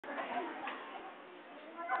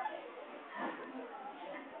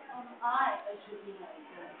I should be like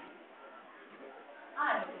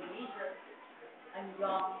I'm a teenager. I'm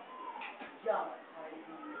young at heart.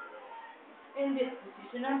 In this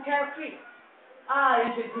position, I'm carefree.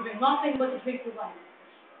 I enjoy doing nothing but to drink the wine.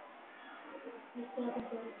 You said that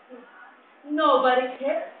is true. Nobody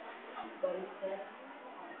cares. But instead,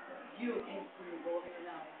 you instantly go in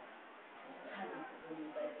and out, handing the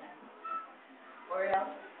woman by the hand. Or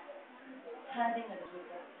else, standing at the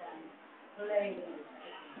hookah stand, playing with the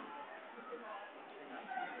stick.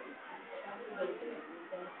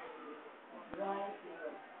 Why?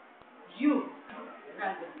 You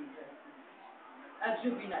randomly a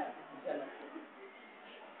juvenile jealous.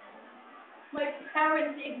 My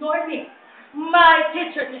parents ignored me. My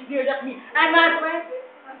teachers sneered at me. And my friends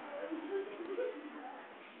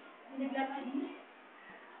neglected me.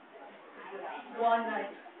 One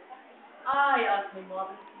night, I asked my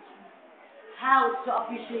mother how to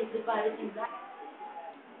appreciate the values in life.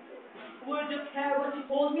 Would you care what she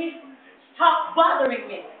told me? Stop bothering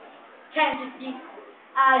me. Can't you see?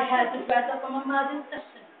 I had to dress up for my mother's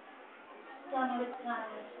session. Some of the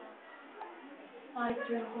time, I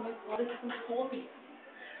turned to my father to console me.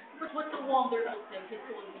 But what a wonderful thing he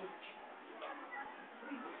told me.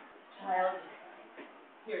 Child,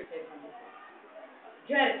 here's a hundred.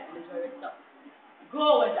 Get it and enjoy yourself.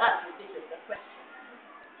 Go and ask your teachers that question.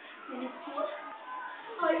 In school,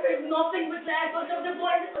 I heard nothing but the echoes of the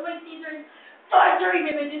voices of my teachers torturing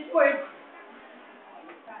me with these words.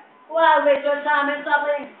 Well, with your time and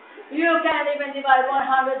suffering, you can't even divide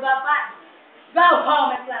 100 by 5. Go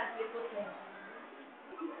home and plant with things.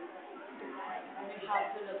 You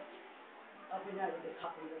have to look up in the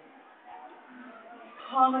copy.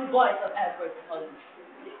 Common voice of Edward Cullen.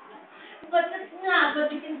 But that's not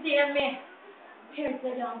what you can see in me. Here's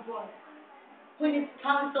a young boy who needs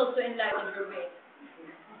counsel to enlighten your way.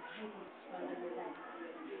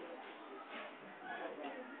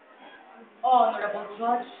 Honorable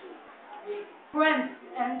judge, friends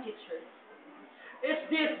and teachers, is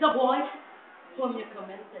this the boy whom you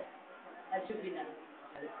commended as juvenile?